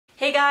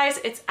Hey guys,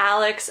 it's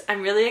Alex.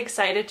 I'm really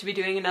excited to be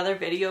doing another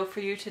video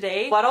for you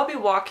today. What I'll be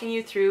walking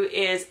you through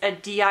is a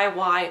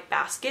DIY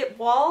basket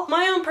wall.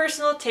 My own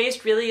personal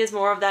taste really is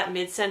more of that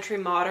mid-century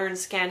modern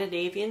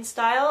Scandinavian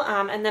style,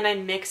 and then I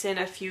mix in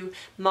a few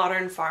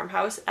modern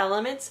farmhouse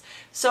elements.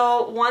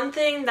 So one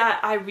thing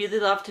that I really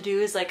love to do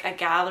is like a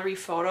gallery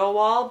photo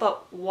wall,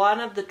 but one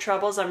of the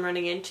troubles I'm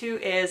running into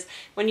is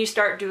when you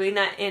start doing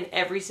that in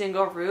every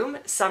single room,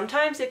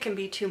 sometimes it can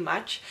be too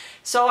much.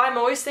 So I'm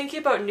always thinking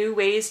about new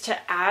ways to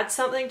add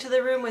something to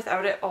the room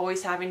without it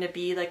always having to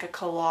be like a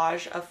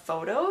collage of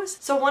photos.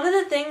 So one of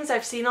the things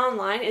I've seen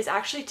online is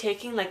actually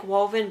taking like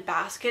woven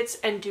baskets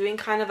and doing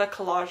kind of a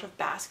collage of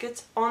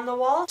baskets on the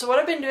wall. So what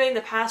I've been doing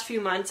the past few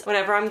months,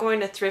 whenever I'm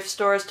going to thrift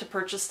stores to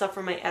purchase stuff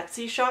for my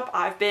Etsy shop,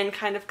 I've been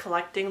kind of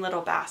collecting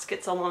little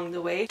baskets along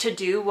the way to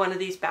do one of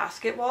these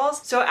basket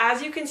walls. So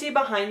as you can see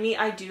behind me,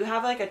 I do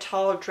have like a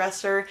tall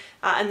dresser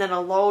and then a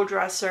low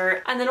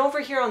dresser. And then over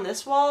here on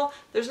this wall,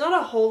 there's not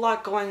a whole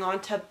lot going on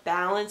to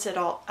balance it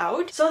all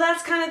out. So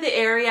that's kind of the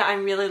area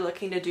I'm really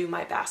looking to do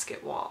my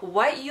basket wall.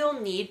 What you'll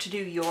need to do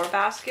your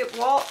basket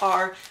wall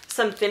are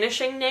some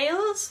finishing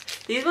nails.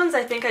 These ones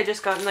I think I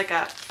just got in like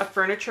a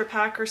furniture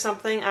pack or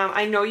something.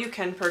 I know you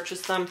can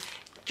purchase them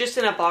just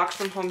in a box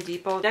from Home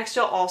Depot. Next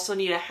you'll also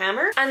need a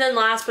hammer. And then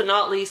last but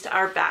not least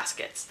are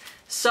baskets.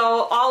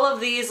 So all of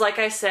these, like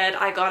I said,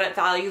 I got at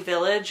Value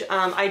Village.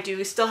 I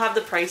do still have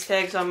the price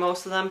tags on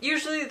most of them.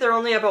 Usually they're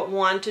only about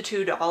 $1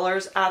 to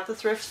 $2 at the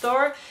thrift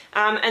store.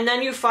 And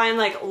then you find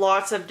like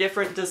lots of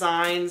different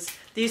designs.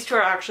 These two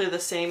are actually the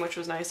same, which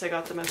was nice. I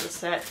got them as a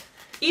set.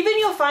 Even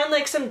you'll find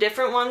like some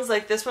different ones,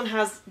 like this one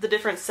has the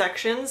different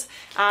sections.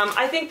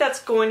 I think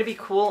that's going to be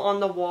cool on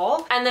the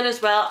wall. And then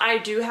as well, I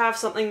do have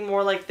something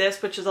more like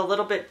this, which is a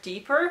little bit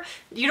deeper.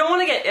 You don't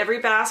want to get every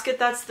basket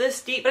that's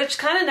this deep, but it's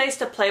kind of nice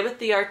to play with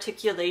the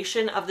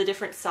articulation of the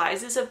different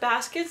sizes of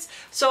baskets.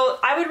 So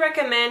I would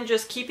recommend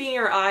just keeping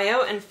your eye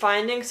out and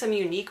finding some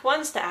unique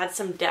ones to add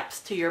some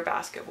depth to your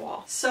basket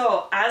wall.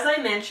 So as I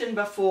mentioned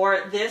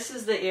before, this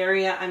is the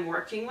area I'm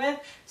working with.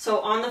 So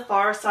on the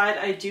far side,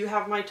 I do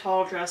have my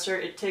tall dresser.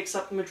 It takes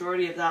up the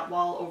majority of that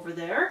wall over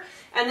there.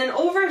 And then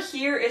over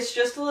here, it's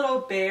just a little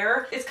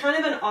bare. It's kind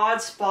of an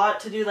odd spot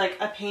to do like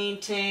a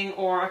painting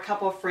or a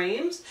couple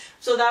frames.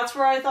 So that's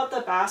where I thought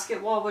the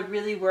basket wall would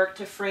really work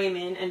to frame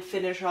in and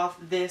finish off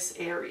this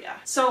area.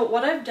 So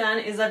what I've done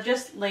is I've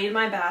just laid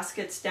my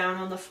baskets down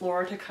on the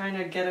floor to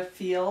kind of get a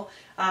feel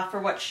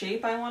for what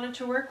shape I wanted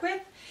to work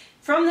with.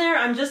 From there,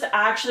 I'm just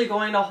actually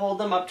going to hold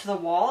them up to the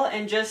wall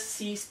and just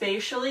see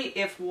spatially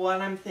if what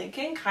I'm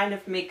thinking kind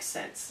of makes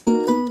sense.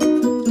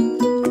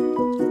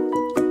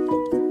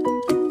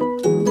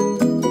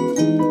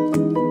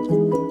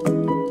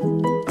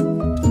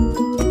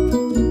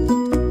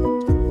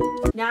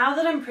 Now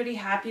that I'm pretty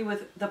happy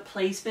with the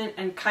placement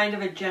and kind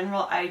of a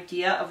general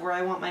idea of where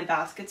I want my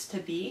baskets to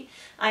be,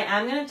 I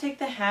am going to take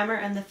the hammer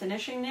and the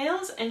finishing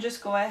nails and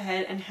just go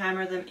ahead and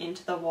hammer them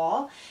into the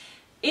wall.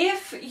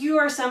 If you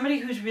are somebody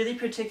who's really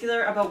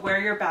particular about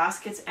where your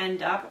baskets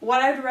end up,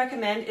 what I would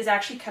recommend is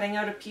actually cutting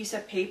out a piece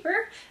of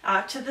paper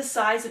to the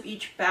size of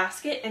each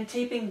basket and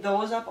taping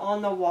those up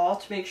on the wall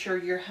to make sure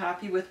you're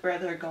happy with where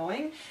they're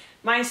going.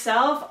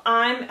 Myself,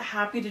 I'm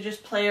happy to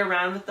just play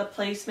around with the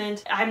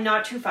placement. I'm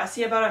not too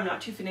fussy about it. I'm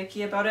not too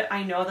finicky about it.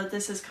 I know that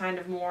this is kind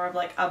of more of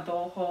like a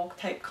boho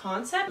type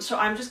concept. So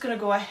I'm just going to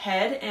go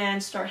ahead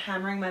and start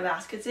hammering my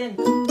baskets in.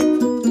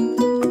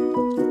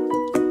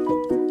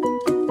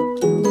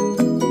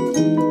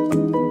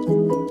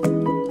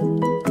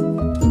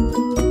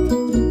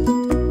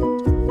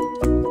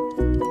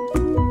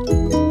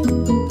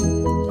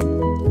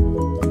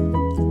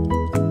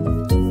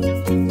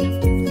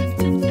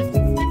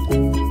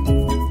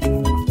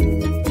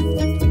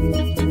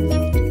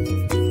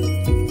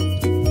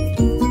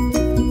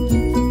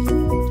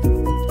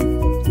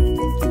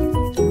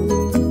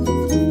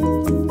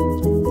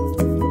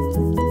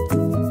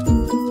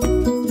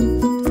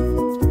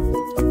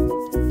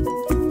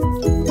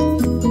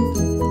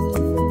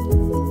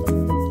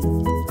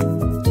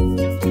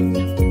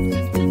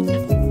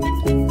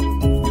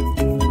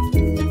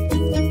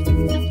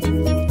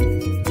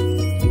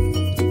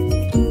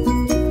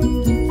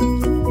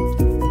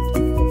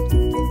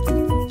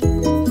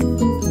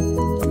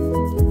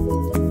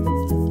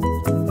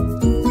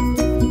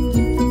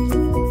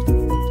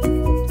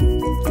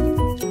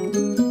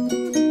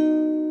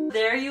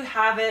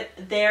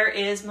 There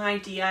is my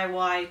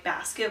DIY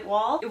basket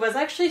wall. It was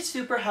actually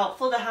super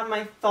helpful to have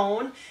my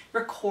phone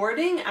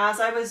recording as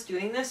I was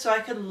doing this so I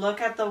could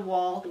look at the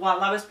wall while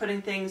I was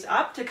putting things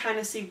up to kind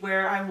of see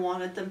where I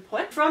wanted them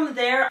put. From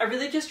there, I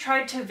really just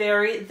tried to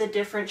vary the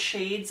different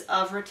shades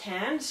of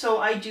rattan. So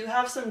I do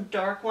have some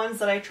dark ones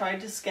that I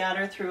tried to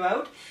scatter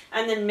throughout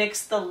and then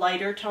mix the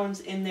lighter tones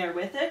in there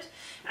with it.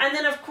 And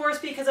then of course,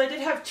 because I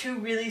did have two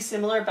really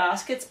similar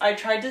baskets, I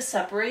tried to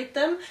separate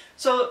them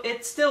so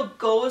it still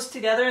goes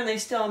together and they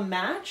still match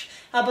match,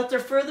 but they're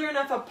further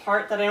enough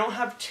apart that I don't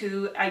have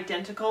two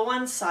identical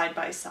ones side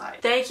by side.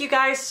 Thank you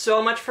guys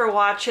so much for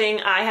watching.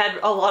 I had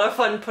a lot of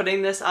fun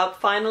putting this up.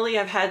 Finally,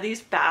 I've had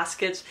these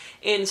baskets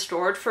in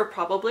storage for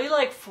probably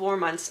like 4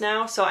 months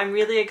now, so I'm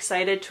really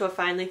excited to have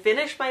finally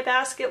finished my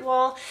basket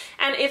wall.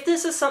 And if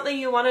this is something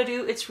you want to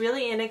do, it's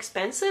really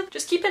inexpensive.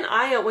 Just keep an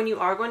eye out when you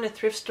are going to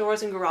thrift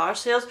stores and garage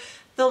sales.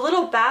 The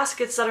little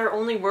baskets that are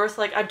only worth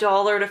like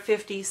 $1 to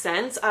 50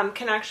 cents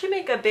can actually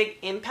make a big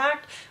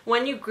impact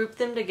when you group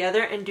them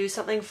together and do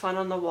something fun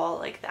on the wall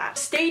like that.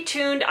 Stay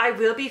tuned, I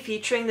will be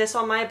featuring this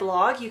on my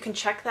blog. You can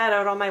check that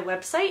out on my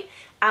website,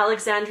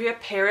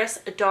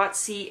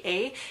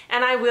 alexandriaparis.ca,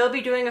 and I will be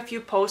doing a few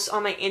posts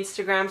on my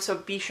Instagram, so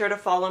be sure to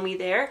follow me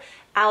there,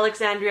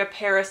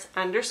 AlexandriaParis_.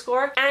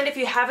 And if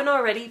you haven't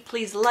already,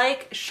 please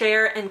like,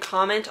 share, and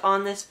comment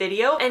on this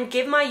video, and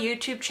give my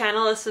YouTube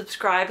channel a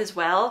subscribe as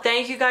well.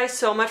 Thank you guys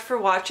so much for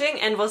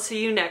watching, and we'll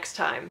see you next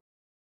time.